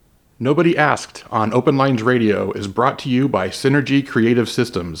Nobody Asked on Open Lines Radio is brought to you by Synergy Creative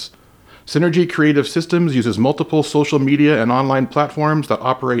Systems. Synergy Creative Systems uses multiple social media and online platforms that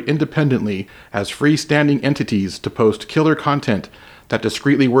operate independently as freestanding entities to post killer content that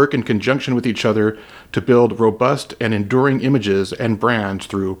discreetly work in conjunction with each other to build robust and enduring images and brands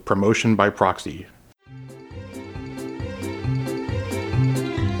through promotion by proxy.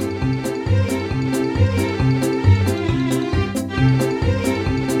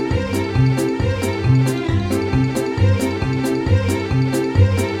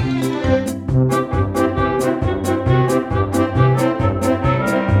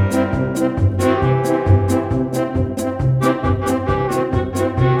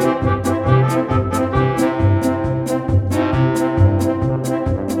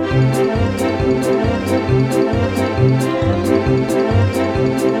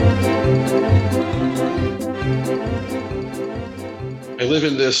 I live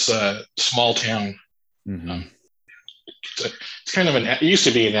in this small town. Mm-hmm. It's kind of it used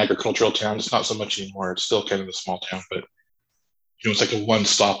to be an agricultural town. It's not so much anymore. It's still kind of a small town, but it's like a one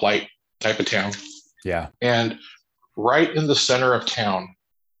stoplight type of town. Yeah. And right in the center of town,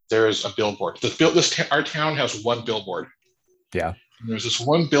 there's a billboard. Our town has one billboard. Yeah. And there's this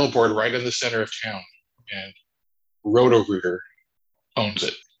one billboard right in the center of town, and Roto-Rooter owns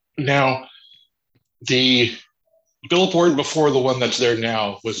it. Now, the billboard before the one that's there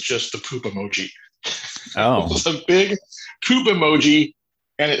now was just the poop emoji. Oh. It's a big poop emoji,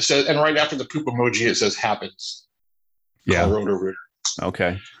 and it says, and right after the poop emoji, it says happens. Yeah. Roto-Rooter.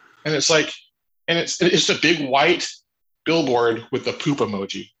 Okay. And it's like, and it's a big white billboard with the poop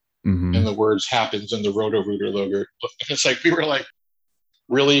emoji Mm-hmm. and the words happens and the Roto-Rooter logo. And it's like, we were like,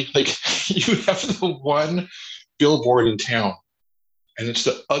 really? Like, you have the one billboard in town, and it's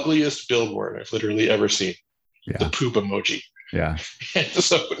the ugliest billboard I've literally ever seen. Yeah. The poop emoji. Yeah. And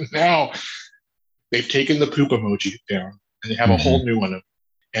so now they've taken the poop emoji down and they have a whole new one.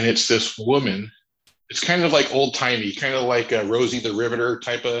 And it's this woman. It's kind of like old timey, kind of like a Rosie the Riveter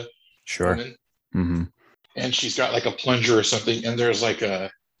type of woman. Mm-hmm. And she's got like a plunger or something. And there's like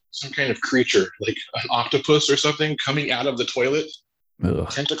some kind of creature, like an octopus or something, coming out of the toilet. Ugh.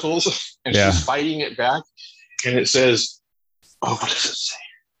 Tentacles. And she's fighting it back. And it says, oh, what does it say?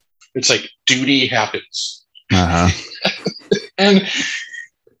 It's like, duty happens. Uh-huh. And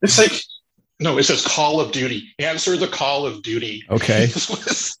it's like, no, it says call of duty. Answer the call of duty. Okay.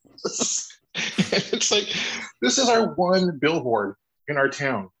 It's like, this is our one billboard in our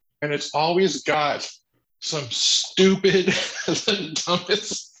town. And it's always got some stupid, the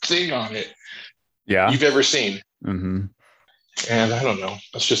dumbest thing on it you've ever seen. Mm-hmm. And I don't know.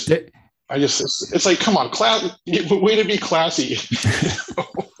 It's just, it's like, come on, way to be classy.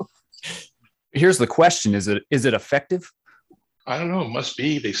 Here's the question. Is it effective? I don't know. It must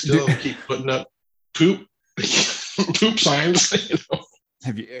be. They still keep putting up poop signs.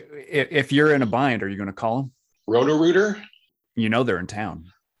 Have you? If you're in a bind, are you going to call them? Roto-Rooter? You know they're in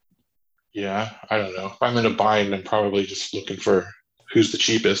town. Yeah, I don't know. If I'm in a bind, I'm probably just looking for who's the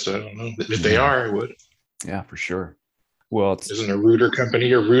cheapest. I don't know. If they are, I would. Yeah, for sure. Well, isn't a Rooter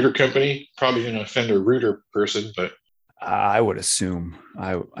company or Rooter company? Probably going to offend a Rooter person, but I would assume.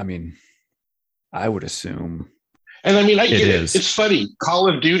 I would assume. And I mean, I get it. It's funny. Call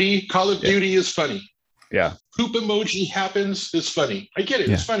of Duty is funny. Yeah. Poop emoji happens is funny. I get it.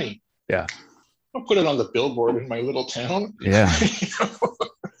 Yeah. It's funny. Yeah. I'll put it on the billboard in my little town. Yeah.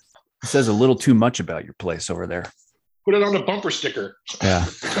 It says a little too much about your place over there. Put it on a bumper sticker. Yeah.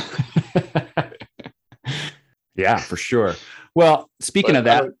 Yeah, for sure. Well, speaking of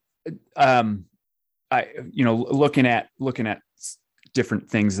that, looking at different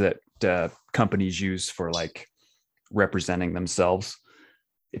things that companies use for like representing themselves.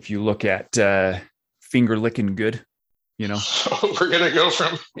 If you look at finger licking good, we're gonna go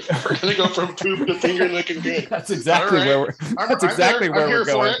from poop to finger licking good. That's exactly where we're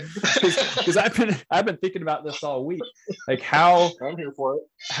going. Because I've been thinking about this all week. Like how I'm here for it.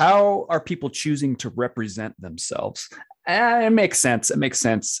 How are people choosing to represent themselves? It makes sense. It makes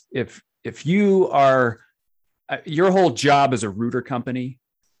sense if you are your whole job as a Rooter company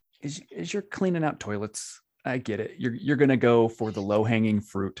is you're cleaning out toilets. I get it. You're going to go for the low hanging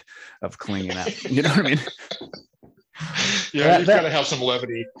fruit of cleaning out. You know what I mean? Yeah, you've got to have some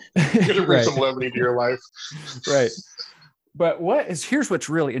levity. You got to bring some levity to your life. Right. But here's what's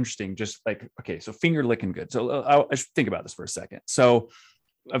really interesting. Just like, okay, so finger licking good. So I should think about this for a second. So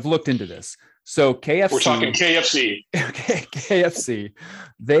I've looked into this. So KFC. We're talking KFC. Okay, KFC.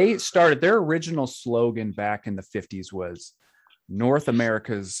 They started, their original slogan back in the 50s was North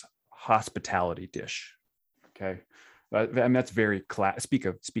America's hospitality dish. Okay. mean, that's very class.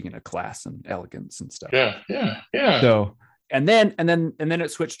 Speaking of class and elegance and stuff. Yeah. So, and then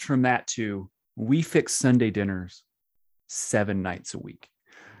it switched from that to we fix Sunday dinners 7 nights a week.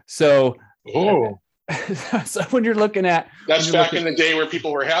 So, so when you're looking at in the day where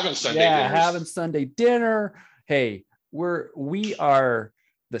people were having Sunday dinners. Having Sunday dinner. Hey, we are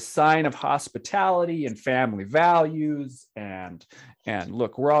the sign of hospitality and family values, and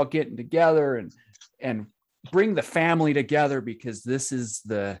look, we're all getting together and bring the family together because this is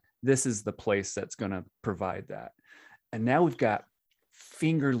the place that's going to provide that. And now we've got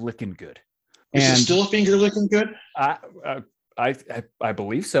finger licking good. Is it still finger licking good? I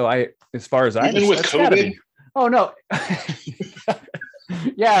believe so. As far as I even with COVID. Oh no.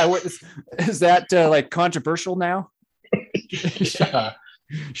 Yeah. Is that like controversial now? Yeah.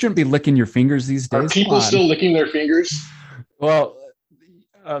 Shouldn't be licking your fingers these days. Are people still licking their fingers? Well,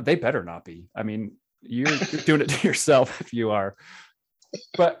 they better not be. I mean, you're doing it to yourself if you are.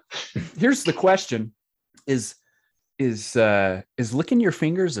 But here's the question: is licking your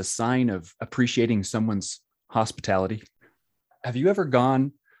fingers a sign of appreciating someone's hospitality? Have you ever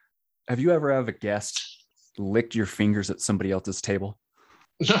have a guest licked your fingers at somebody else's table?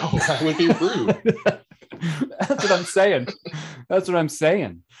 No, that would be rude. That's what I'm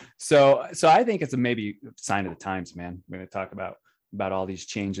saying. So I think it's a maybe sign of the times, man. We're going to talk about all these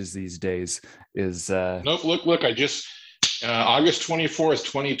changes these days. Nope. Look, I just August 24th,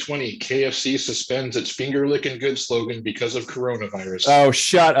 2020, KFC suspends its finger licking good slogan because of coronavirus. Oh,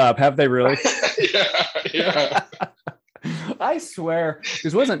 shut up. Have they really? Yeah. I swear,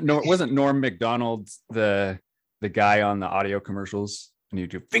 because wasn't Norm Macdonald the guy on the audio commercials and you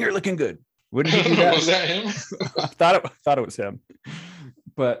do finger licking good? Wouldn't he do that? Was that him? I thought it was him.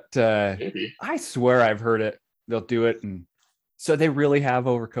 But maybe. I swear I've heard it. They'll do it, and so they really have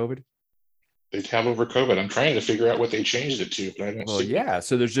over COVID. They have over COVID. I'm trying to figure out what they changed it to, but I don't see. Yeah.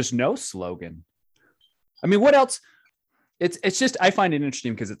 So there's just no slogan. I mean, what else? It's just I find it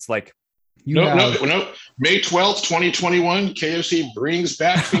interesting because it's like No. May 12th, 2021, KFC brings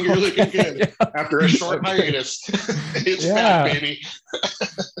back finger licking good after a short hiatus. It's back, baby.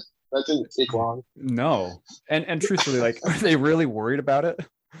 That didn't take long. No. And truthfully, like, are they really worried about it?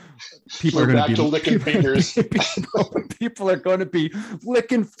 People are going to be licking fingers. People are going to be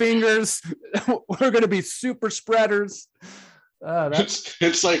licking fingers. We're going to be super spreaders.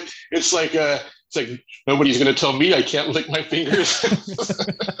 It's like nobody's going to tell me I can't lick my fingers.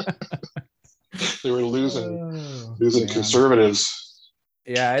 They were losing conservatives.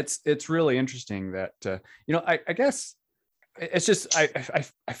 Yeah, it's really interesting that I guess it's just I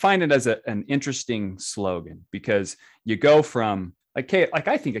find it as an interesting slogan because you go from like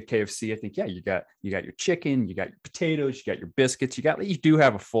I think at KFC, I think you got your chicken, you got your potatoes, you got your biscuits, you do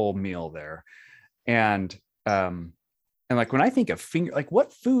have a full meal there, and like when I think of finger, like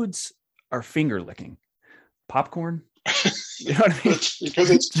what foods are finger licking? Popcorn. You know what I mean? Because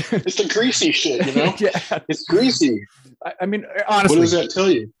it's the greasy shit, you know? Yeah. It's greasy. I mean, honestly, what does that tell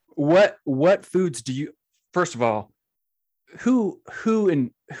you? What foods do you, first of all,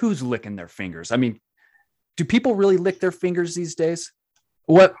 who's licking their fingers? I mean, do people really lick their fingers these days?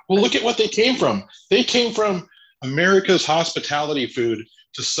 Well, look at what they came from. They came from America's hospitality food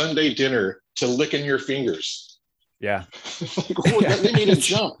to Sunday dinner to licking your fingers. Yeah. They made a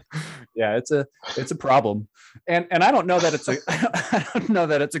jump. Yeah, it's a problem. And I don't know that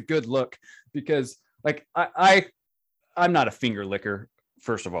it's a good look because like I'm not a finger licker,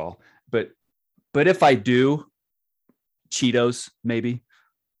 first of all, but if I do, Cheetos maybe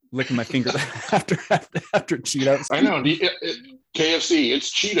licking my finger after Cheetos. I know. KFC,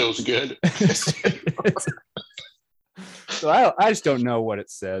 it's Cheetos good. So I just don't know what it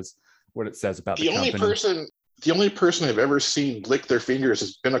says about the company. The only person I've ever seen lick their fingers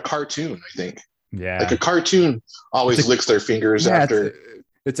has been a cartoon, I think. Yeah. Like a cartoon always licks their fingers after.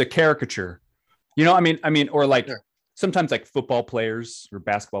 It's a caricature. You know, I mean, or like sometimes like football players or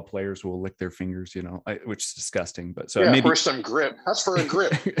basketball players will lick their fingers, you know, which is disgusting. But so maybe for some grip. That's for a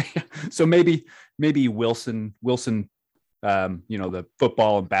grip. So maybe Wilson, the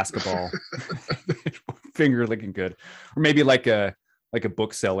football and basketball finger licking good. Or maybe like a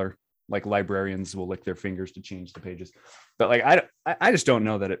bookseller. Like librarians will lick their fingers to change the pages, but like I just don't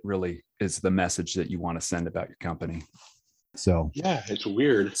know that it really is the message that you want to send about your company. So yeah, it's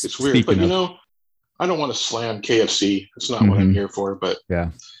weird. It's weird, but I don't want to slam KFC. It's not what I'm here for. But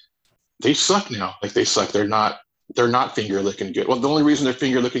yeah, they suck now. Like they suck. They're not finger licking good. Well, the only reason they're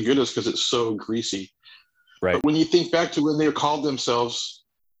finger licking good is because it's so greasy. Right. But when you think back to when they called themselves,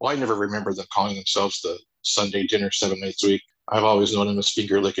 well, I never remember them calling themselves the Sunday dinner 7 nights a week. I've always known them as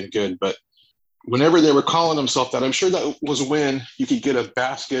finger licking good, but whenever they were calling themselves that, I'm sure that was when you could get a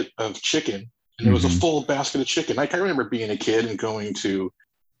basket of chicken, and it was a full basket of chicken. Like, I remember being a kid and going to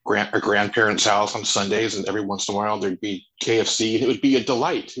a grandparents' house on Sundays, and every once in a while there'd be KFC, and it would be a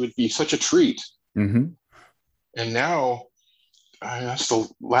delight. It would be such a treat. Mm-hmm. And now that's the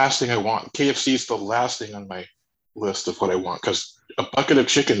last thing I want. KFC is the last thing on my list of what I want, because a bucket of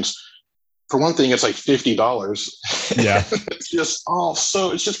chickens, for one thing, it's like $50. Yeah. It's just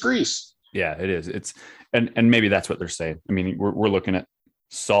it's just grease. Yeah, it is. It's and maybe that's what they're saying. I mean, we're looking at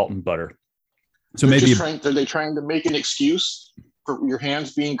salt and butter. So They're maybe are they trying to make an excuse for your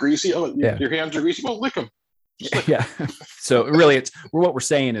hands being greasy? Oh, yeah. Your hands are greasy. Well, lick them. Yeah. So really, what we're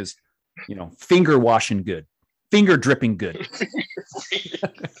saying is, finger washing good, finger dripping good.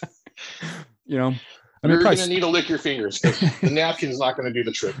 I mean, you're going to need to lick your fingers, because the napkin's not going to do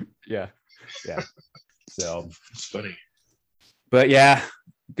the trick. Yeah. So it's funny. But yeah,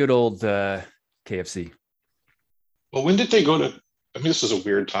 good old KFC. Well, when did they go to? I mean, this is a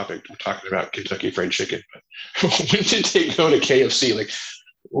weird topic. We're talking about Kentucky Fried Chicken, but when did they go to KFC? Like,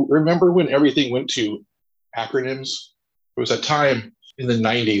 remember when everything went to acronyms? There was a time in the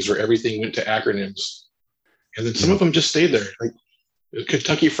 90s where everything went to acronyms, and then some of them just stayed there. Like,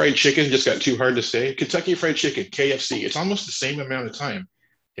 Kentucky Fried Chicken just got too hard to say. Kentucky Fried Chicken, KFC. It's almost the same amount of time.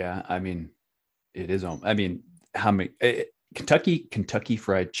 Yeah, I mean, it is. I mean, how many Kentucky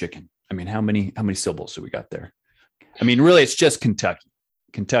Fried Chicken? I mean, how many syllables do we got there? I mean, really, it's just Kentucky.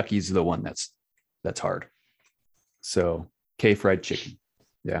 Kentucky's the one that's hard. So K Fried Chicken.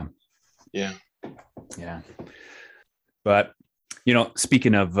 Yeah. But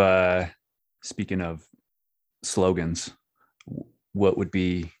speaking of slogans, what would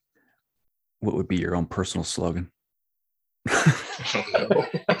be your own personal slogan?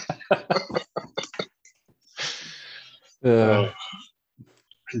 Oh, no.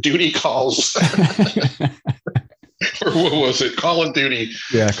 Duty calls. Or what was it? Call of Duty.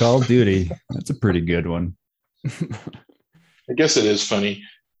 Yeah, Call of Duty. That's a pretty good one. I guess it is funny.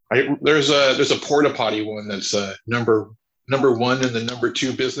 There's a porta potty one that's number one in the number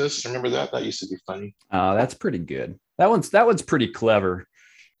two business. Remember that? That used to be funny. Oh, that's pretty good. That one's pretty clever,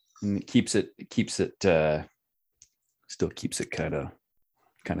 and it still keeps it kind of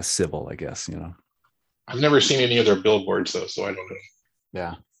civil, I guess. I've never seen any other billboards though, so I don't know.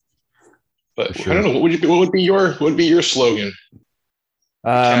 Yeah. But sure. I don't know. What would be your slogan?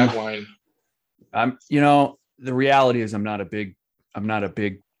 Tagline. The reality is I'm not a big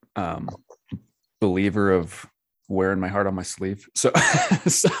believer of wearing my heart on my sleeve. So can't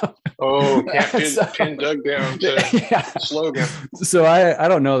pin Doug down to slogan. So I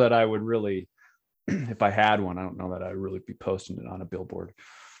don't know that I would really, if I had one, I don't know that I'd really be posting it on a billboard.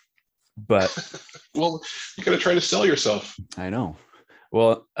 But well, you got to try to sell yourself. I know.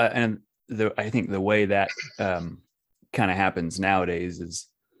 Well, I think the way that kind of happens nowadays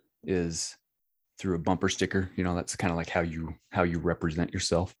is through a bumper sticker. That's kind of like how you represent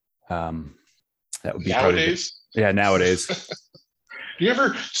yourself. That would be nowadays. Nowadays. Do you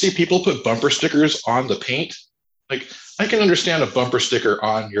ever see people put bumper stickers on the paint? Like, I can understand a bumper sticker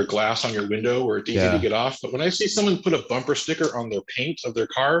on your glass on your window where it's easy to get off, but when I see someone put a bumper sticker on their paint of their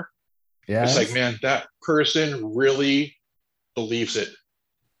car, it's like, man, that person really believes it.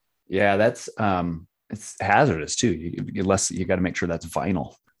 Yeah, that's it's hazardous too. You got to make sure that's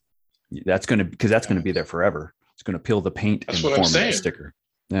vinyl. That's going to be there forever. It's going to peel the paint in the form of that sticker.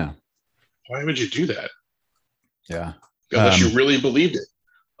 Yeah. Why would you do that? Yeah. Unless you really believed it.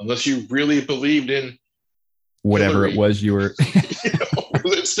 Unless you really believed in whatever Hillary. It was you were.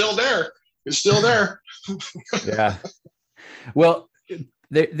 It's still there. It's still there. Yeah. Well,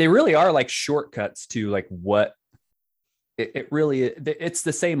 they really are like shortcuts to like what it really is. It's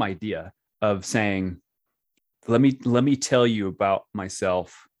the same idea of saying, let me tell you about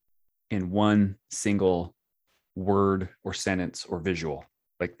myself in one single word or sentence or visual.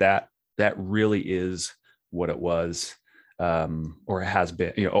 Like that really is what it was, or it has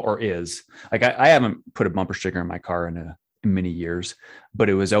been, or is. Like I haven't put a bumper sticker in my car in many years, but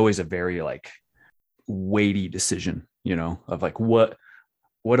it was always a very like weighty decision, of like, what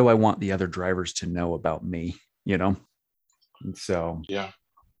do I want the other drivers to know about me, And so, yeah,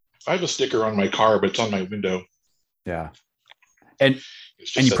 I have a sticker on my car, but it's on my window. Yeah. And you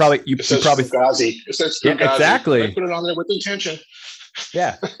says, probably Fugazi. It says Fugazi. Yeah, exactly. I put it on there with intention.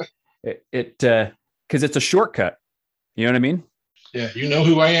 Yeah. It because it's a shortcut. You know what I mean? Yeah, you know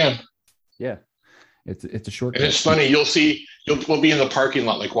who I am. Yeah. It's a shortcut. And it's funny, we'll be in the parking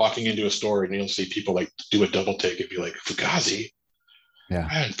lot, like walking into a store, and you'll see people like do a double take and be like, Fugazi. Yeah.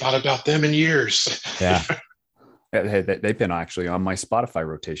 I hadn't thought about them in years. Yeah. They've been actually on my Spotify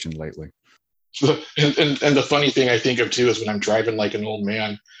rotation lately. And the funny thing I think of too is when I'm driving like an old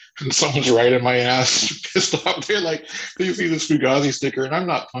man and someone's riding my ass pissed off. They're like, they see this Fugazi sticker, and I'm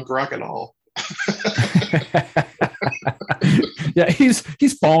not punk rock at all. Yeah, he's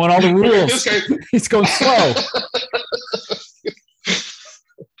following all the rules. This guy, He's going slow.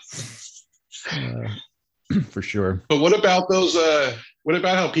 For sure. But what about those? What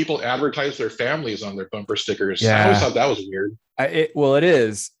about how people advertise their families on their bumper stickers? Yeah. I always thought that was weird. Well, it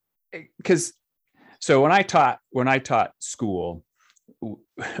is, because so when I taught school, you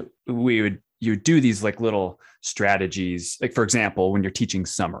would do these like little strategies. Like, for example, when you're teaching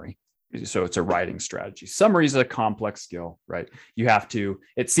summary, so it's a writing strategy. Summary is a complex skill, right? You have to.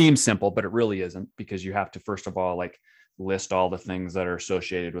 It seems simple, but it really isn't, because you have to first of all like list all the things that are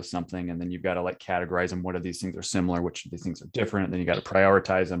associated with something, and then you've got to like categorize them. What of these things are similar, which of these things are different, and then you got to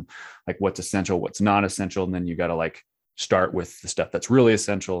prioritize them, like what's essential, what's non-essential, and then you got to like start with the stuff that's really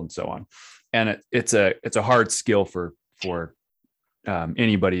essential, and so on. And it's a hard skill for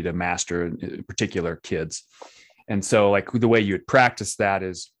anybody to master, in particular kids. And so like the way you would practice that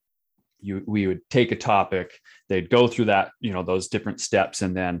is we would take a topic, they'd go through that, those different steps,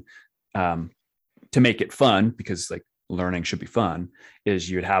 and then to make it fun, because like learning should be fun, is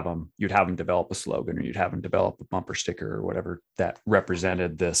you'd have them develop a slogan, or you'd have them develop a bumper sticker or whatever that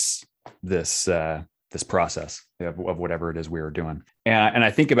represented this process of whatever it is we were doing. And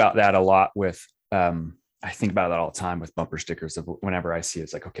I think about that a lot with I think about that all the time with bumper stickers. Of whenever I see it,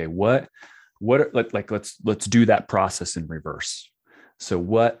 it's like, okay, what let's do that process in reverse. So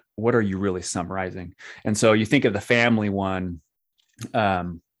what are you really summarizing? And so you think of the family one,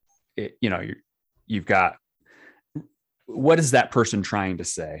 you've got, what is that person trying to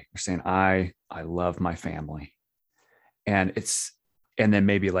say? They're saying, I love my family. And then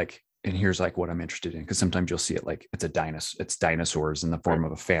maybe like, and here's like what I'm interested in, because sometimes you'll see it like it's dinosaurs in the form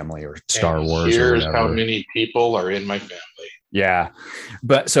of a family, or Star Wars. Here's how many people are in my family. Yeah.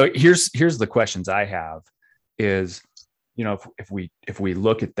 But so here's the questions I have is, if we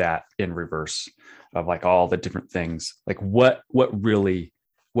look at that in reverse of like all the different things, like what really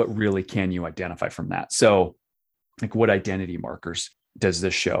can you identify from that? So like, what identity markers does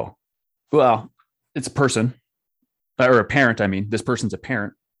this show? Well, it's a person, or a parent. I mean, this person's a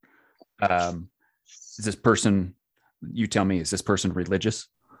parent. Is this person, you tell me, is this person religious?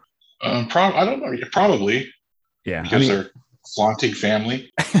 I don't know. Probably. Yeah. Because they're flaunting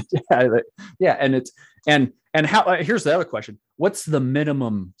family. Yeah. And how, here's the other question. What's the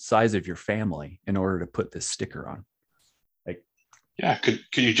minimum size of your family in order to put this sticker on? Like, yeah. Could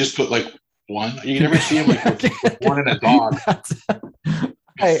you just put like one? You never see them like one and a dog.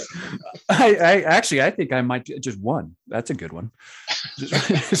 I actually, I think I might just one. That's a good one.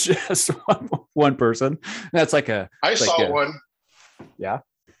 just one person. That's like I saw one. Yeah.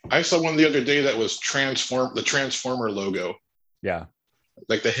 I saw one the other day that was the Transformer logo. Yeah.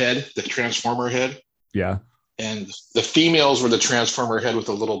 Like the Transformer head. Yeah. And the females were the Transformer head with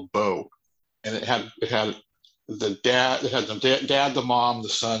a little bow. And it had the dad, the mom, the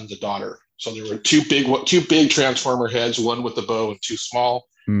son, the daughter. So there were two big Transformer heads, one with the bow, and two small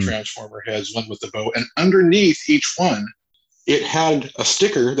Transformer heads, one with the bow. And underneath each one, it had a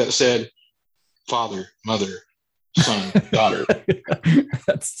sticker that said father, mother, son, daughter.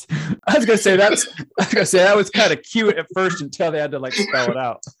 I was gonna say that was kind of cute at first until they had to like spell it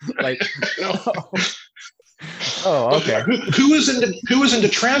out. Like, oh, okay. Who was into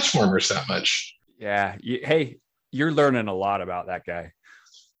Transformers that much? Yeah. Hey, you're learning a lot about that guy.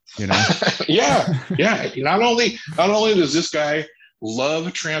 Yeah. Not only does this guy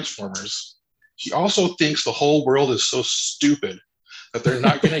love Transformers, he also thinks the whole world is so stupid that they're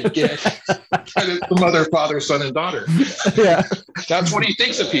not going to get the mother, father, son, and daughter. Yeah, that's what he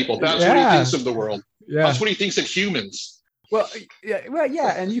thinks of people. That's what he thinks of the world. Yeah, that's what he thinks of humans. Well,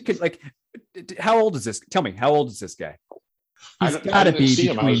 yeah, and you could like, how old is this? Tell me, how old is this guy? He's got to be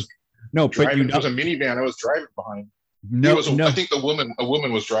between. No, but it was a minivan I was driving behind. No. I think a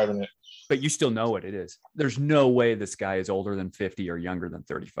woman was driving it. But you still know what it is. There's no way this guy is older than 50 or younger than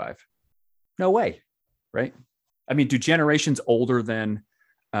 35. No way, right? I mean, do generations older than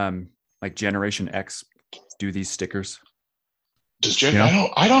like Generation X do these stickers?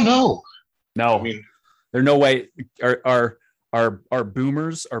 I don't know. No, I mean, there's no way. Are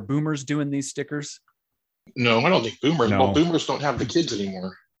boomers doing these stickers? No, I don't think boomers. No. Well, boomers don't have the kids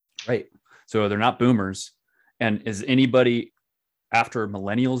anymore. Right. So they're not boomers. And is anybody after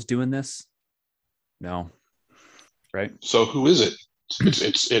millennials doing this? No. Right. So who is it?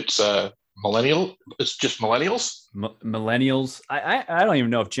 It's millennial. It's just millennials. Millennials. I don't even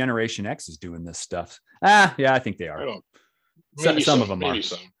know if Generation X is doing this stuff. Yeah, I think they are. Some of them are.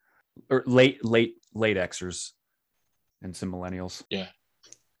 Some. or late Xers and some millennials. Yeah.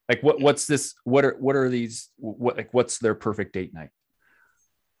 Like what's this? What are these? What's their perfect date night?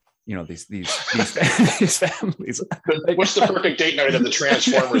 You know, these these families. What's the perfect date night of the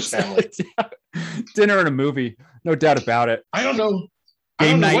Transformers family? Dinner and a movie, no doubt about it. I don't know.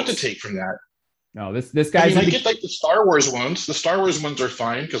 I don't know what to take from that. No, this guy's. I get like the Star Wars ones. The Star Wars ones are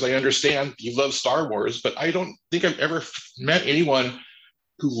fine because I understand you love Star Wars, but I don't think I've ever met anyone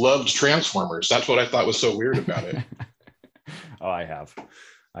who loved Transformers. That's what I thought was so weird about it. Oh, I have.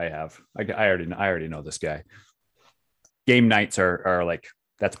 I already know this guy. Game nights are like,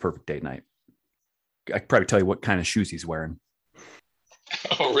 that's a perfect date night. I could probably tell you what kind of shoes he's wearing.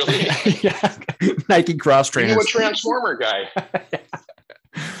 Oh, really? Yeah. Nike cross trainers. You know, a Transformer guy.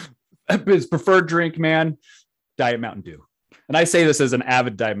 His preferred drink, man, Diet Mountain Dew. And I say this as an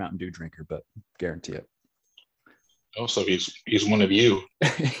avid Diet Mountain Dew drinker, but guarantee it. Oh, so he's one of you.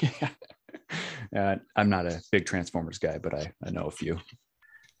 Yeah. I'm not a big Transformers guy, but I know a few.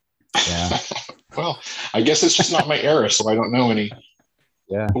 Yeah. Well, I guess it's just not my era, so I don't know any.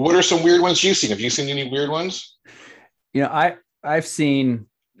 Yeah. But what are some weird ones you've seen? Have you seen any weird ones? You know, I've seen,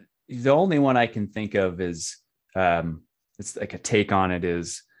 the only one I can think of is it's like a take on it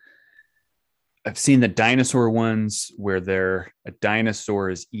is, I've seen the dinosaur ones where a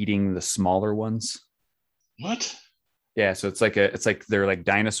dinosaur is eating the smaller ones. What? Yeah, so it's like they're like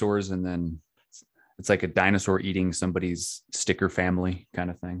dinosaurs, and then it's like a dinosaur eating somebody's sticker family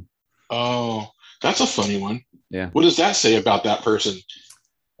kind of thing. Oh, that's a funny one. Yeah. What does that say about that person?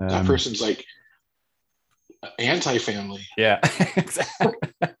 That person's like anti-family. Yeah. Exactly.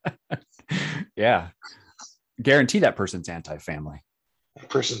 Yeah. Guarantee that person's anti-family. That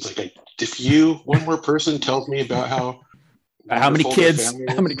person's like, if one more person tells me about how many kids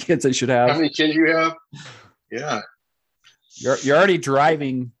I should have. How many kids you have? Yeah. You're already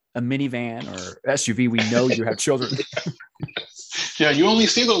driving a minivan or SUV. We know you have children. Yeah, you only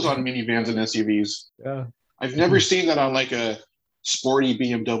see those on minivans and SUVs. Yeah. I've never seen that on like a sporty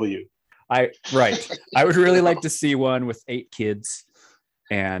BMW. Right. I would really like to see one with 8 kids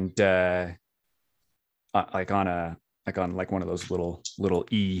and like on one of those little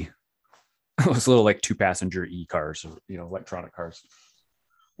those little like 2-passenger cars, or, you know, electronic cars.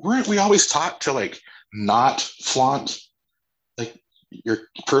 Weren't we always taught to like not flaunt like your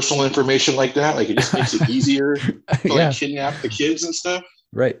personal information like that? Like it just makes it easier to like kidnap the kids and stuff.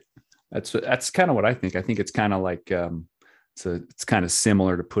 Right. That's kind of what I think. I think it's kind of like it's kind of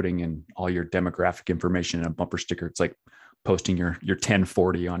similar to putting in all your demographic information in a bumper sticker. It's like posting your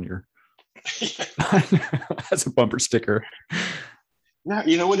 1040 on your as a bumper sticker. Yeah,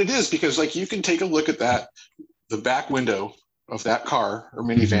 you know what it is, because like you can take a look at the back window of that car or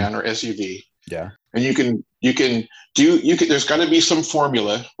minivan or SUV. Yeah. And you can there's got to be some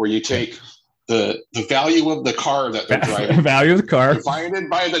formula where you take the value of the car that they're driving, value of the car divided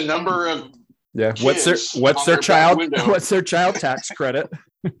by the number of what's their child tax credit.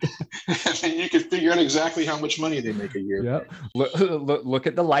 And then you can figure out exactly how much money they make a year. Yeah. Look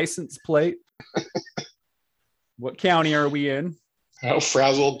at the license plate. What county are we in? How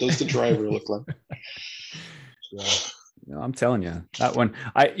frazzled does the driver look like? Yeah. No, I'm telling you, that one,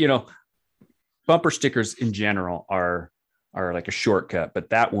 bumper stickers in general are like a shortcut, but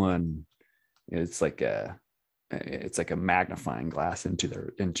that one, it's like a magnifying glass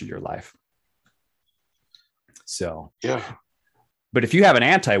into your life. So, yeah. But if you have an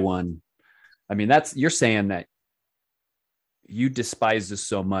anti one, I mean, you're saying that you despise this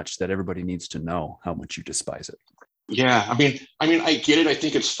so much that everybody needs to know how much you despise it. Yeah. I mean, I get it. I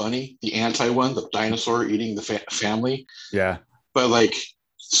think it's funny. The anti one, the dinosaur eating the family. Yeah. But like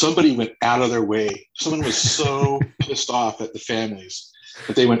somebody went out of their way. Someone was so pissed off at the families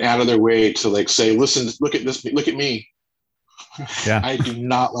that they went out of their way to like say, listen, look at this, look at me. Yeah. I do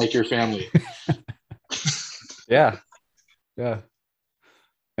not like your family. Yeah. Yeah.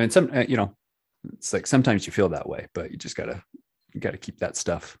 And it's like sometimes you feel that way, but you just gotta keep that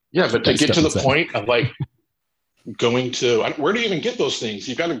stuff. Yeah. But to get to the point of like going to, where do you even get those things?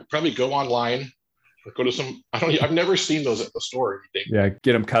 You've got to probably go online or go to I've never seen those at the store or anything. Yeah.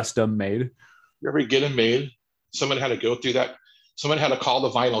 Get them custom made. You ever get them made? Someone had to go through that. Someone had to call the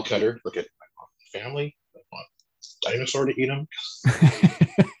vinyl cutter. Look at my family. I want dinosaur to eat them.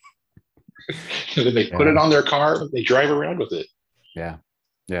 And then they put it on their car. They drive around with it. Yeah.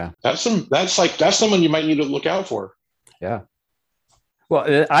 Yeah. That's someone you might need to look out for. Yeah.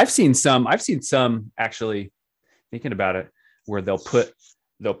 Well, I've seen some actually, thinking about it, where they'll put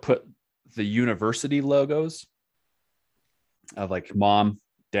the university logos of like mom,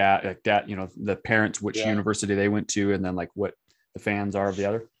 dad, the parents, which university they went to, and then like what the fans are of the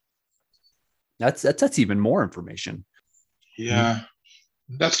other. That's even more information. Yeah.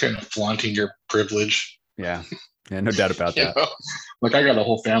 That's kind of flaunting your privilege. Yeah. Yeah, no doubt about that. Like I got a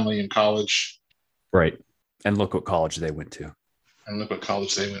whole family in college. Right. And look what college they went to. And look what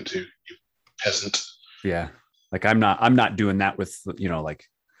college they went to, you peasant. Yeah. Like I'm not doing that with, like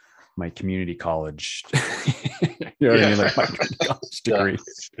my community college. You know what I mean? Like my college degree.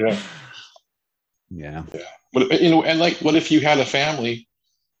 Yeah. But and like, what if you had a family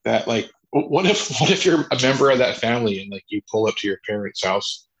that like, what if you're a member of that family and like you pull up to your parents'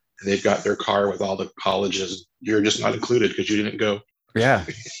 house and they've got their car with all the colleges, you're just not included because you didn't go. Yeah.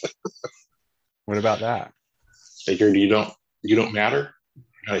 What about that? Figured you don't matter.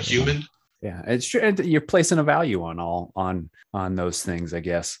 You're not a human. Yeah, it's true. You're placing a value on those things, I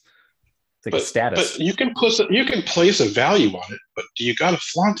guess. It's like a status. But you can place a value on it, but do you got to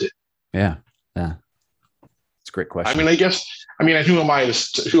flaunt it? Yeah. It's a great question. I mean, who am I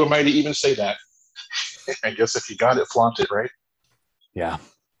to even say that? I guess if you got it, flaunt it, right? Yeah.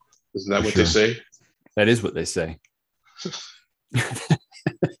 Isn't that what they say? That is what they say.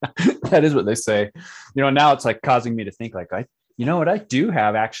 That is what they say. Now it's like causing me to think like, I do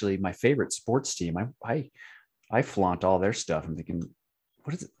have actually my favorite sports team. I flaunt all their stuff. I'm thinking,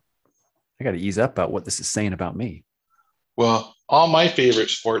 what is it? I got to ease up about what this is saying about me. Well, all my favorite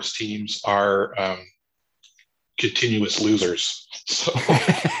sports teams are continuous losers. So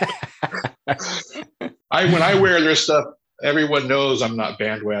when I wear their stuff, everyone knows I'm not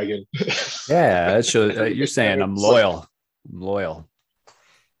bandwagon. Yeah, that shows you're saying I'm loyal. I'm loyal.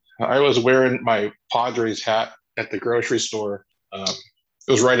 I was wearing my Padres hat at the grocery store.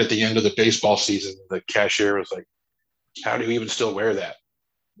 It was right at the end of the baseball season. The cashier was like, "How do you even still wear that?"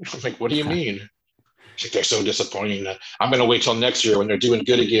 I'm like, "What do you mean?" She's like, "They're so disappointing. I'm going to wait till next year when they're doing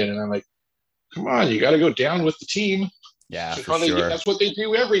good again." And I'm like, "Come on, you got to go down with the team." Yeah, for sure. That's what they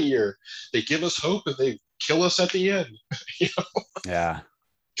do every year. They give us hope and they kill us at the end. Yeah.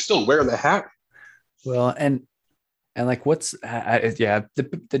 Still wear the hat. Well, and like,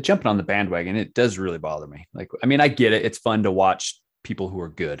 the jumping on the bandwagon, it does really bother me. Like, I mean, I get it. It's fun to watch people who are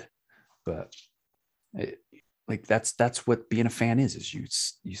good, but that's what being a fan is you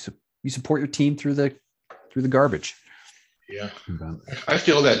support your team through the garbage. Yeah, I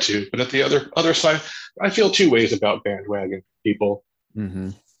feel that too. But at the other side, I feel two ways about bandwagon people.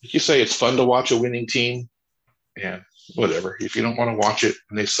 Mm-hmm. You say it's fun to watch a winning team, and whatever. If you don't want to watch it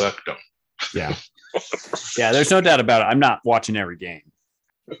and they suck, don't. Yeah. Yeah, there's no doubt about it. I'm not watching every game,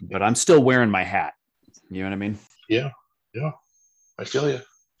 but I'm still wearing my hat. You know what I mean? Yeah. I feel you.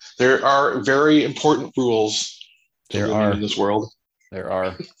 There are very important rules in this world. There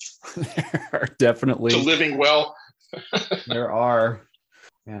are definitely to living well. There are,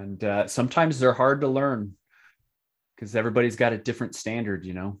 and sometimes they're hard to learn because everybody's got a different standard,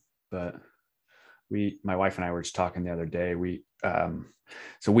 But my wife and I were just talking the other day.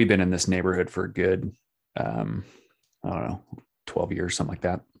 So we've been in this neighborhood for a good, I don't know, 12 years, something like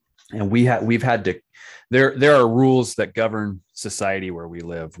that. And we've had to, there are rules that govern society where we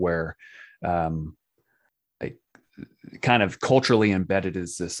live, where, like kind of culturally embedded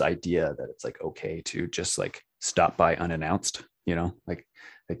is this idea that it's like, okay to just like stop by unannounced, like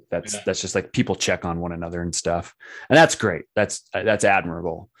that's just like people check on one another and stuff. And that's great. That's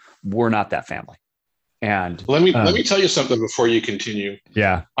admirable. We're not that family. And let me tell you something before you continue.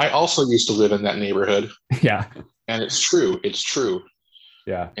 Yeah. I also used to live in that neighborhood. Yeah. And it's true.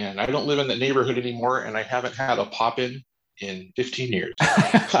 Yeah. And I don't live in that neighborhood anymore. And I haven't had a pop-in in 15 years.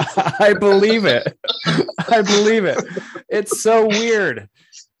 I believe it. It's so weird.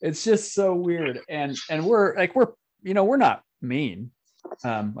 It's just so weird. And we're not mean.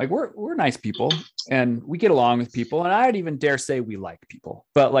 Like we're nice people and we get along with people. And I'd even dare say we like people,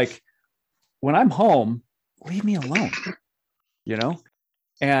 but like, when I'm home, leave me alone,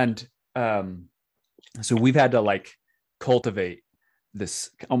 And so we've had to like cultivate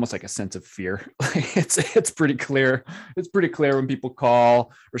this almost like a sense of fear. It's pretty clear. It's pretty clear when people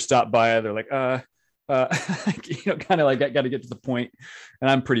call or stop by, they're like, kind of like I got to get to the point.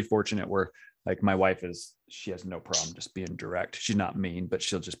 And I'm pretty fortunate where like my wife she has no problem just being direct. She's not mean, but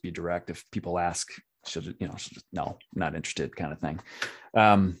she'll just be direct. If people ask, she'll just, no, not interested kind of thing.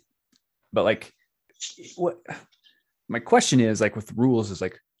 But like, what my question is like with rules is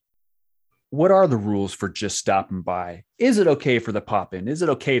like, what are the rules for just stopping by? Is it okay for the pop in? Is it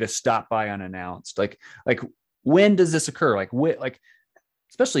okay to stop by unannounced? Like when does this occur? Like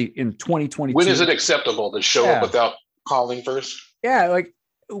especially in 2022. When is it acceptable to show up without calling first? Yeah. Like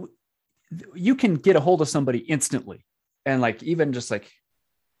you can get a hold of somebody instantly. And like, even just like,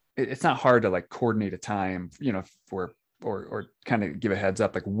 it's not hard to like coordinate a time, for or kind of give a heads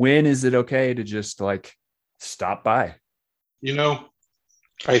up? Like, when is it okay to just like stop by?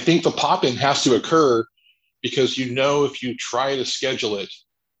 I think the pop-in has to occur because if you try to schedule it,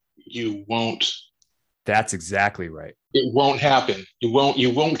 you won't. That's exactly right. It won't happen. You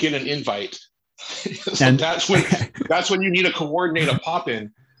won't get an invite. So And that's when you need to coordinate a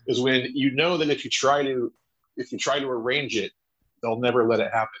pop-in, is when that if you try to arrange it, they'll never let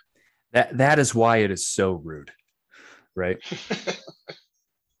it happen. that is why it is so rude, right?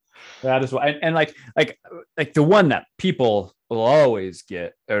 That is why, and like the one that people will always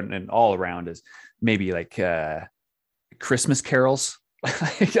get and all around is maybe like Christmas carols.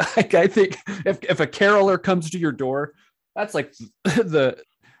 Like I think if a caroler comes to your door, that's like the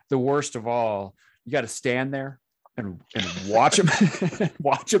worst of all. You got to stand there and watch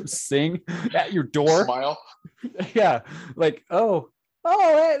them sing at your door. Smile. Yeah, like oh,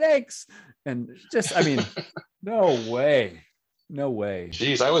 hey, thanks, and just no way.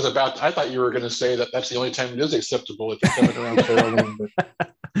 Geez, I thought you were going to say that that's the only time it is acceptable if you're coming around caroling. But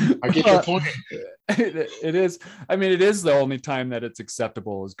I get your point. It is. It is the only time that it's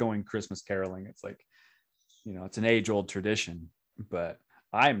acceptable is going Christmas caroling. It's like, it's an age-old tradition, but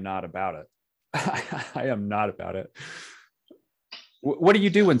I'm not about it. I am not about it. What do you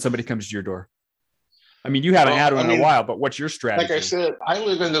do when somebody comes to your door? You haven't had one in a while, but what's your strategy? Like I said, I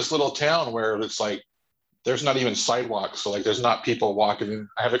live in this little town where it's like, there's not even sidewalks. So like, there's not people walking in.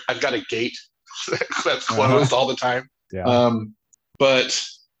 I've got a gate that's closed all the time. Yeah. But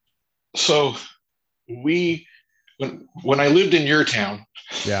so when I lived in your town.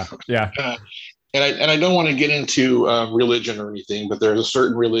 Yeah. And I don't want to get into religion or anything, but there's a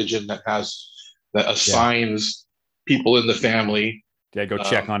certain religion that assigns people in the family. Yeah. Go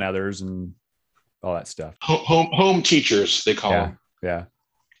check on others and all that stuff. Home teachers, they call them. Yeah.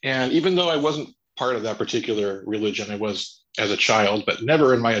 And even though I wasn't part of that particular religion, I was as a child, but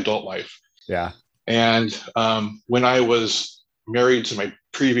never in my adult life. Yeah. And when I was married to my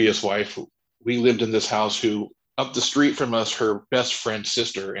previous wife, we lived in this house who up the street from us, her best friend's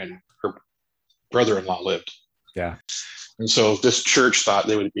sister and her brother-in-law lived. Yeah. And so this church thought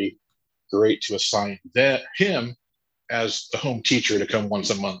they would be great to assign him as the home teacher to come once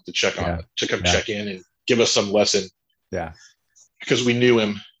a month to check on it, to come check in and give us some lesson. Yeah. Because we knew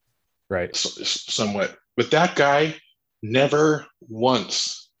him. Right. Somewhat. But that guy never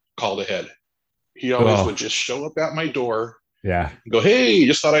once called ahead. He always would just show up at my door. Yeah. And go, hey,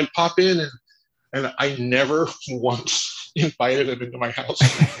 just thought I'd pop in. And I never once invited him into my house.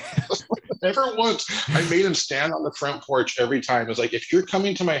 Never once. I made him stand on the front porch every time. It's like, if you're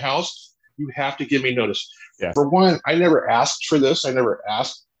coming to my house, you have to give me notice. Yeah. For one, I never asked for this. I never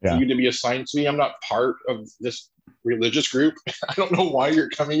asked for you to be assigned to me. I'm not part of this religious group. I don't know why you're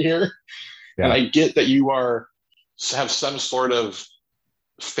coming here. Yeah. And I get that you have some sort of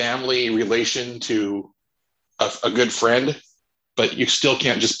family relation to a good friend, but you still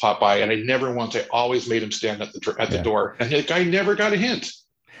can't just pop by. And I always made him stand at the door, and the guy never got a hint.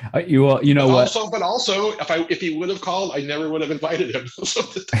 But also, if he would have called, I never would have invited him. So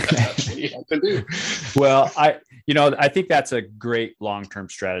that's what he had to do. Well, I think that's a great long-term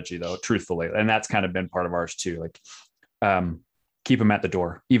strategy, though, truthfully, and that's kind of been part of ours too. Like, keep them at the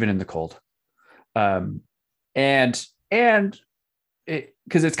door, even in the cold, and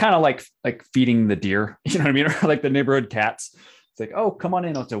because it's kind of like feeding the deer, you know what I mean, or like the neighborhood cats. It's like, oh, come on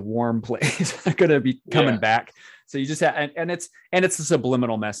in. It's a warm place. They're going to be coming back. So you just have, and it's a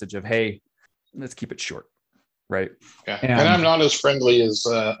subliminal message of, hey, let's keep it short. Right. Yeah. And I'm not as friendly as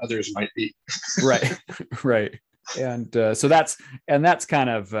others might be. Right. Right. And so that's kind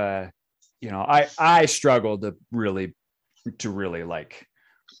of, I struggle to really like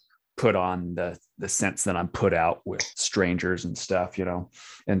put on the sense that I'm put out with strangers and stuff,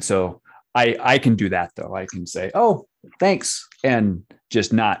 and so I can do that though. I can say, oh, thanks. And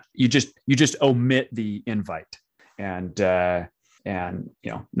just not, you just omit the invite. And that's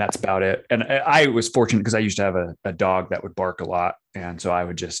about it. And I was fortunate because I used to have a dog that would bark a lot. And so I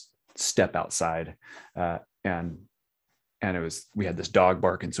would just step outside, and we had this dog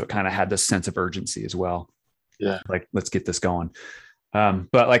bark. And so it kind of had this sense of urgency as well. Yeah. Like, let's get this going. But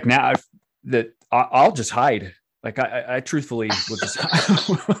like now I'll just hide. Like I truthfully will just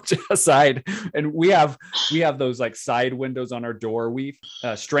hide. And we have those like side windows on our door.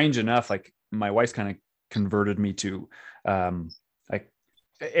 Strange enough, like my wife's kind of converted me to,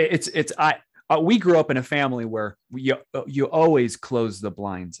 we grew up in a family where you always close the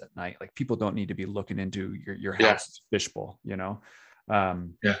blinds at night. Like, people don't need to be looking into your house fishbowl, But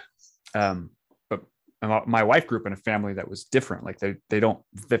my wife grew up in a family that was different. Like they don't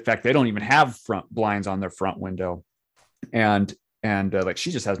even have front blinds on their front window. and like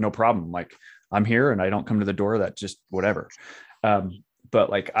she just has no problem. Like I'm here and I don't come to the door. That just whatever. But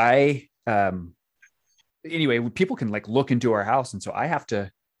like anyway, people can like look into our house, and so I have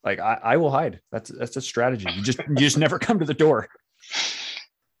to like I will hide. That's a strategy. You just never come to the door.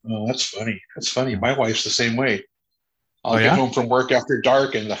 Oh, that's funny. That's funny. My wife's the same way. I'll Oh, get yeah? home from work after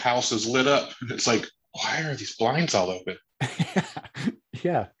dark and the house is lit up. And it's like, why are these blinds all open?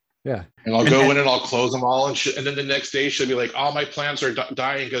 Yeah. Yeah. And I'll go in and I'll close them all. And then the next day she'll be like, all my plants are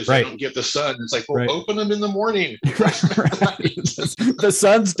dying because Right. they don't get the sun. It's like, well, Right. open them in the morning. The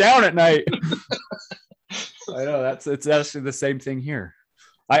sun's down at night. I know it's actually the same thing here.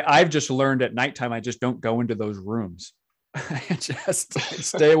 I've just learned at nighttime, I just don't go into those rooms. I just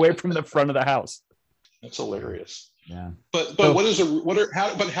stay away from the front of the house. That's hilarious. Yeah. But So- what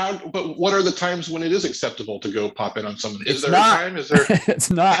are the times when it is acceptable to go pop in on someone? Is It's there not. a time? Is there? It's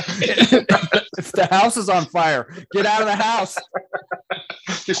not. If the house is on fire, get out of the house.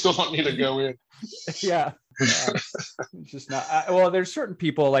 You still don't need to go in. Yeah. It's just not. Well, there's certain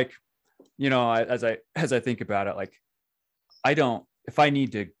people like, you know, as I think about it, like I don't, if I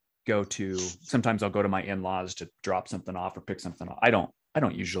need to go to, sometimes I'll go to my in-laws to drop something off or pick something up. I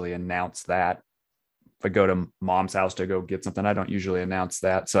don't usually announce that. If I go to mom's house to go get something, I don't usually announce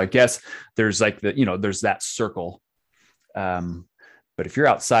that. So I guess there's like there's that circle. But if you're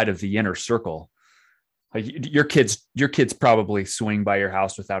outside of the inner circle, like your kids probably swing by your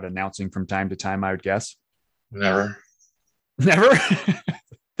house without announcing from time to time, I would guess. Never. Never.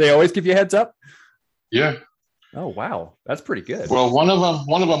 They always give you a heads up. Yeah. Oh, wow. That's pretty good. Well, one of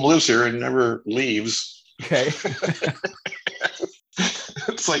them lives here and never leaves. Okay.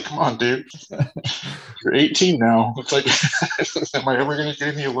 It's like, come on, dude. You're 18 now. It's like, am I ever going to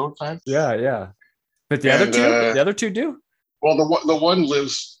get any alone time? Yeah. Yeah. But the And, other two do? Well, the one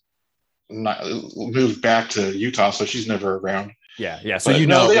moved back to Utah, so she's never around. Yeah. Yeah. So, But they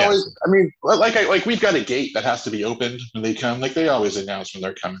they always, I mean, like we've got a gate that has to be opened when they come. Like they always announce when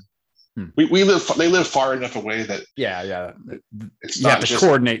they're coming. They live far enough away that yeah. Yeah. it's You not have to just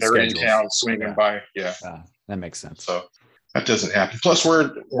coordinate they're schedules. in town swinging Yeah. by. Yeah. That makes sense. So that doesn't happen. Plus,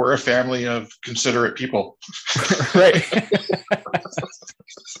 we're a family of considerate people. Right.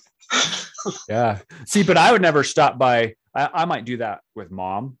 Yeah. See, but I would never stop by. I might do that with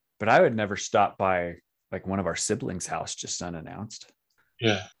mom, but I would never stop by like one of our siblings' house just unannounced.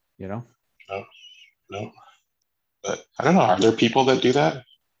 Yeah. You know? No. But I don't know. Are there people that do that?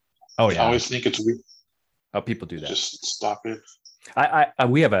 Oh I yeah. always think it's weird. Oh, people do that. Just stop it.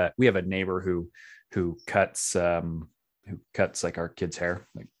 We have a neighbor who cuts like our kids' hair,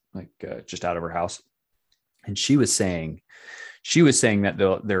 like just out of her house. And she was saying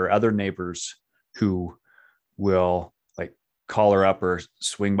that there are other neighbors who will like call her up or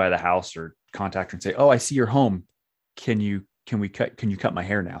swing by the house or contact her and say, "Oh, I see you're home. Can you cut my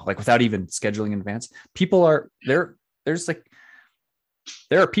hair now?" Like without even scheduling in advance. People are there.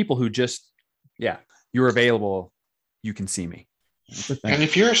 There are people who just, yeah, you're available. You can see me. And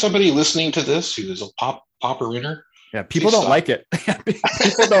if you're somebody listening to this who is a popper-inner, yeah, people please don't stop. like it.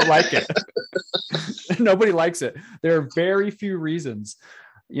 People don't like it. Nobody likes it. There are very few reasons,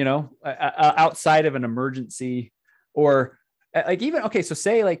 outside of an emergency or like even, okay, so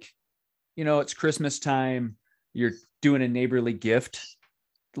say like, it's Christmas time, you're doing a neighborly gift,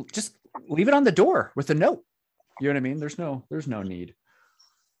 just leave it on the door with a note. You know what I mean? There's no need.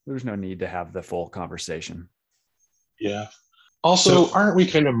 There's no need to have the full conversation. Yeah. Also, aren't we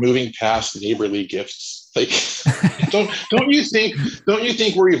kind of moving past neighborly gifts? Like, don't you think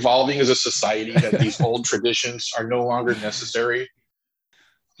we're evolving as a society that these old traditions are no longer necessary?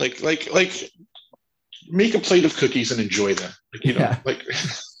 Like, make a plate of cookies and enjoy them. Like,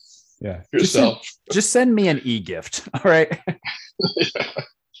 yeah, yourself. Just send me an e-gift. All right.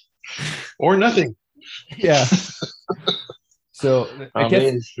 Or nothing. Yeah. So I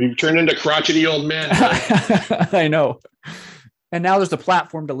guess we've turned into crotchety old men. I know. And now there's a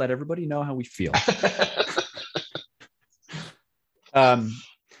platform to let everybody know how we feel.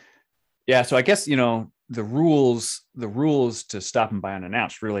 Yeah. So I guess, the rules to stopping by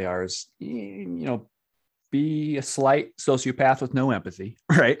unannounced really are is, be a slight sociopath with no empathy,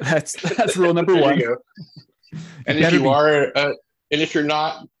 right? That's rule number one. And if you're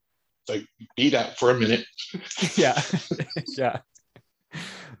not, like, be that for a minute. Yeah. Yeah.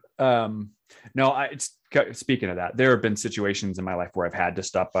 No, speaking of that, there have been situations in my life where I've had to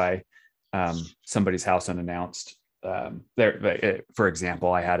stop by somebody's house unannounced. For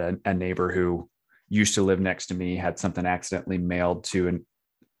example, I had a neighbor who used to live next to me, had something accidentally mailed to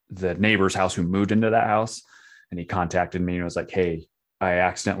the neighbor's house who moved into that house. And he contacted me and was like, "Hey, I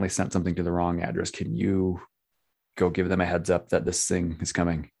accidentally sent something to the wrong address. Can you go give them a heads up that this thing is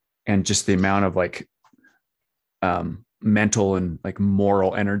coming. And just the amount of like mental and like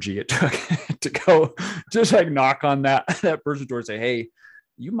moral energy it took to go just like knock on that person's door and say, hey,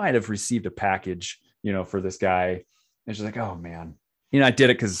 you might have received a package, for this guy. And she's like, oh man, I did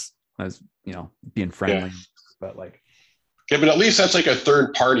it because I was, being friendly, but like, yeah, but at least that's like a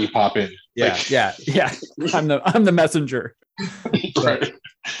third party pop in. Yeah. Like, yeah. I'm the messenger. right.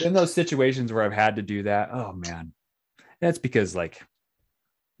 In those situations where I've had to do that, oh man, that's because like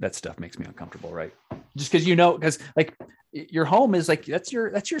that stuff makes me uncomfortable, right? Just because because like your home is like that's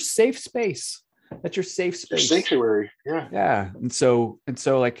your safe space. That's your safe space. Your sanctuary. Yeah. Yeah. And so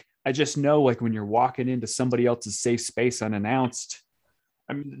like I just know like when you're walking into somebody else's safe space unannounced,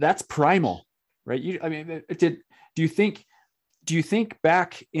 I mean that's primal, right? Do you think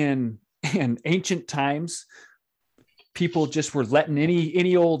back in ancient times people just were letting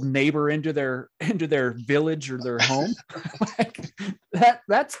any old neighbor into their village or their home? Like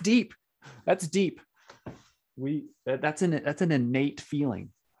that's deep. That's deep. That's an innate feeling.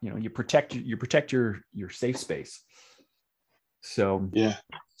 You protect your safe space. So yeah.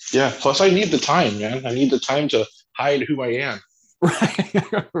 Plus, I need the time, man. I need the time to hide who I am.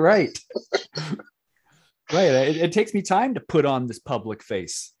 Right. Right. It takes me time to put on this public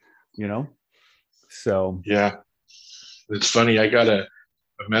face. So yeah. It's funny. I got a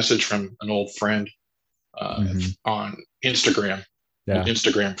message from an old friend on Instagram, an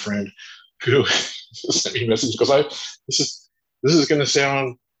Instagram friend who sent me a message because this is going to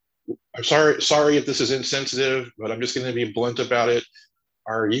sound, I'm sorry if this is insensitive, but I'm just going to be blunt about it.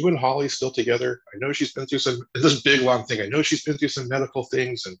 Are you and Holly still together? I know she's been through this big long thing. I know she's been through some medical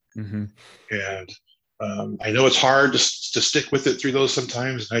things and I know it's hard to stick with it through those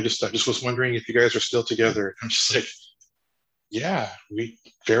sometimes. And I just was wondering if you guys are still together. I'm just like, yeah, we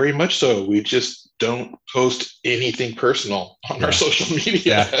very much so. We just don't post anything personal on our social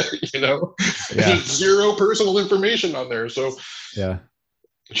media, Zero personal information on there. So yeah.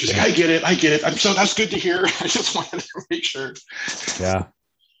 She's like, I get it. So that's good to hear. I just wanted to make sure. Yeah.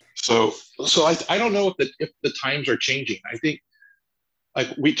 So I don't know if the times are changing. I think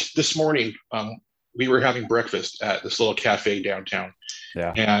like this morning, we were having breakfast at this little cafe downtown.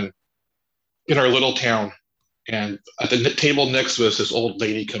 Yeah. And in our little town, and at the table next to us, this old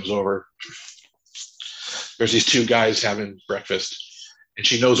lady comes over. There's these two guys having breakfast, and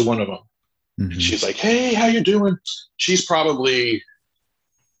she knows one of them. Mm-hmm. And she's like, hey, how you doing? She's probably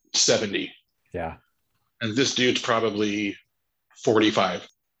 70. Yeah. And this dude's probably 45.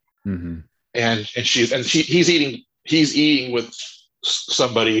 Mm-hmm. And he's eating with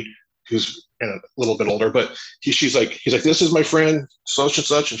somebody who's a little bit older, but he's like, this is my friend such and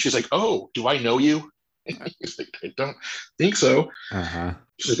such. And she's like, oh, do I know you? He's like, I don't think so. Uh-huh.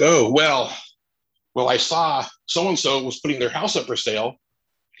 She's like, oh, well, I saw so-and-so was putting their house up for sale.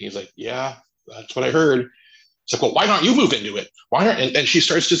 He's like, yeah, that's what I heard. It's like, well, why don't you move into it? Why aren't? And she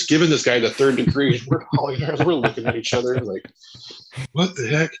starts just giving this guy the third degree. We're looking at each other like, what the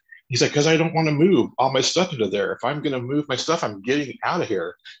heck? He's like, because I don't want to move all my stuff into there. If I'm going to move my stuff, I'm getting out of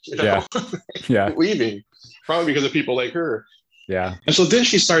here. Yeah. Leaving. Probably because of people like her. Yeah. And so then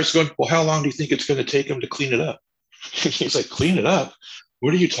she starts going, well, how long do you think it's going to take him to clean it up? He's like, clean it up?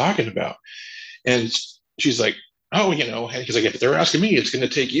 What are you talking about? And she's like, oh, and he's like, if they're asking me, it's going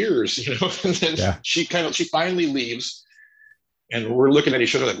to take years, And then she finally leaves, and we're looking at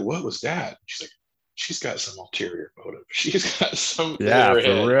each other like, what was that? She's like, she's got some ulterior motive. She's got some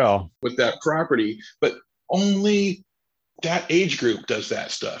for real with that property, but only that age group does that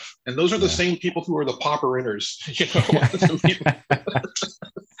stuff. And those are the same people who are the popper-inners,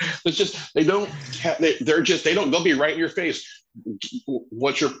 It's just, they'll be right in your face.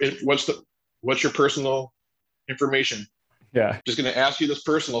 What's your personal information? Yeah. Just going to ask you this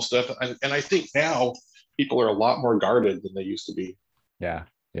personal stuff. And I think now people are a lot more guarded than they used to be. Yeah.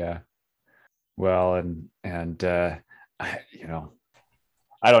 Yeah. Well, and I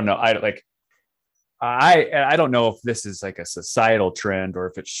don't know. I don't know if this is like a societal trend or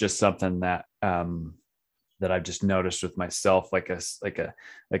if it's just something that that I've just noticed with myself, like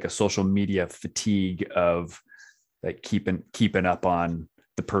a social media fatigue of like keeping up on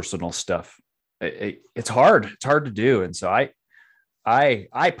the personal stuff. It's hard. It's hard to do, and so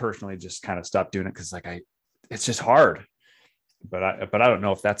I personally just kind of stopped doing it because it's just hard. But I don't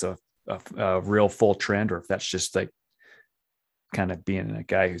know if that's a real full trend or if that's just like kind of being a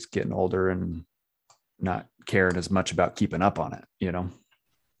guy who's getting older and not caring as much about keeping up on it, Yeah.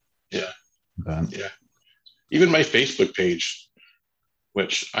 Yeah. Even my Facebook page,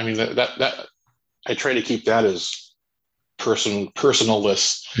 which I mean that I try to keep that as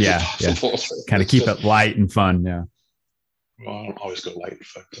personalless. Yeah. Kind of keep it light and fun. Yeah. Well, I don't always go light and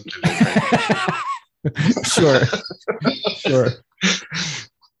fun. Sometimes Sure.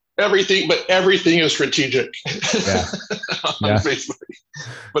 Everything is strategic. Yeah. On Facebook.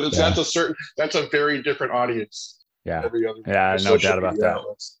 But that's a very different audience. Yeah. Every other No doubt about that.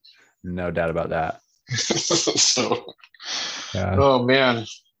 outlets. No doubt about that. So, yeah. Oh man,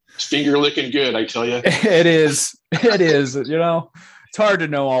 it's finger licking good, I tell you. It is. It's hard to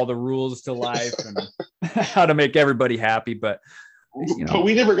know all the rules to life and how to make everybody happy, but But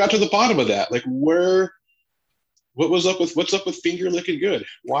we never got to the bottom of that. Like what's up with finger licking good?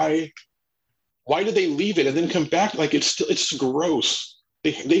 Why did they leave it and then come back? Like it's gross.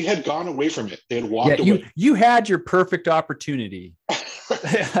 They had gone away from it. They had walked away. You had your perfect opportunity.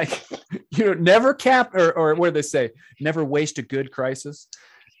 Like, never cap or what do they say? Never waste a good crisis.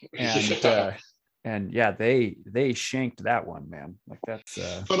 And they shanked that one, man. Like that's.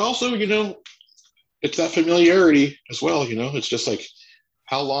 But also, it's that familiarity as well. It's just like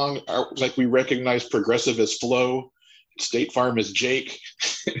how long we recognize Progressive as Flo, State Farm as Jake,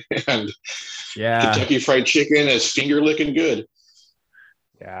 and Kentucky Fried Chicken as finger licking good.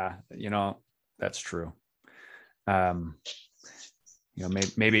 Yeah, that's true.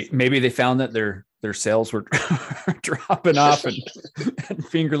 Maybe they found that their sales were dropping off, and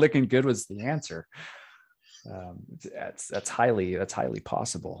finger licking good was the answer. That's highly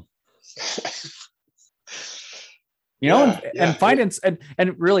possible. And finance and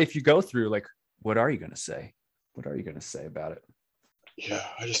really, if you go through, like, what are you going to say? What are you going to say about it? Yeah,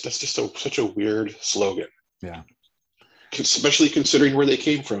 that's just such a weird slogan. Yeah. Especially considering where they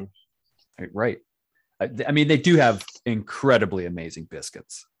came from. Right. I mean, they do have incredibly amazing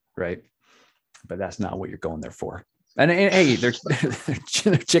biscuits, right? But that's not what you're going there for. And hey, their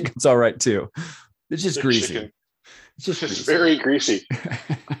chicken's all right too. It's just greasy. Chicken. It's very greasy.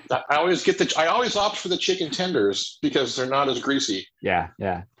 I always opt for the chicken tenders because they're not as greasy. Yeah.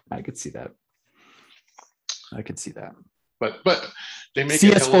 I could see that. But they make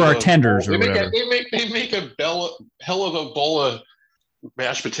see us for our tenders or whatever. They make a hell of a bowl of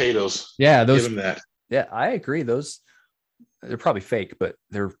mashed potatoes. Yeah, give them that. Yeah, I agree. Those they're probably fake, but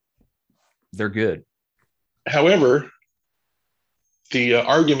they're good. However, the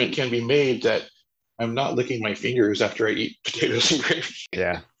argument can be made that I'm not licking my fingers after I eat potatoes and gravy.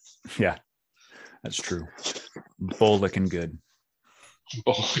 Yeah, that's true. Bowl looking good.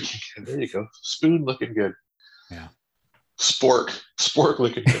 Bowl looking good. There you go. Spoon looking good. Yeah. Spork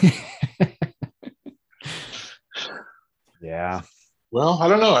looking good. Yeah. Well, I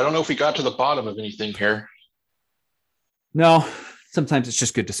don't know. I don't know if we got to the bottom of anything here. No, sometimes it's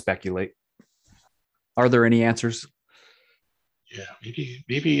just good to speculate. Are there any answers? Yeah, maybe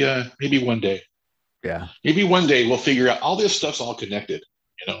one day. Yeah. Maybe one day we'll figure out all this stuff's all connected,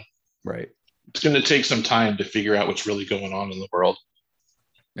 Right. It's going to take some time to figure out what's really going on in the world.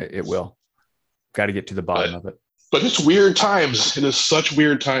 It will. Got to get to the bottom of it. But it's weird times. It is such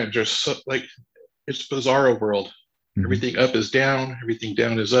weird times. There's it's bizarro world. Mm-hmm. Everything up is down. Everything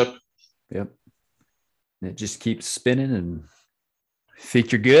down is up. Yep. And it just keeps spinning and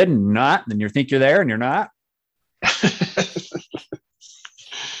think you're good and not, and then you think you're there and you're not.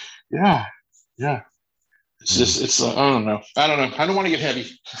 Yeah. It's just, I don't know. I don't want to get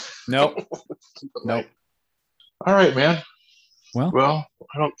heavy. Nope. All right, man. Well,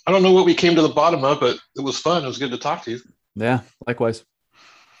 I don't know what we came to the bottom of, but it was fun. It was good to talk to you. Yeah, likewise.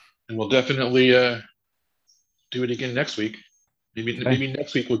 And we'll definitely do it again next week. Maybe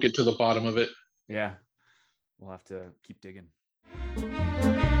next week we'll get to the bottom of it. Yeah. We'll have to keep digging.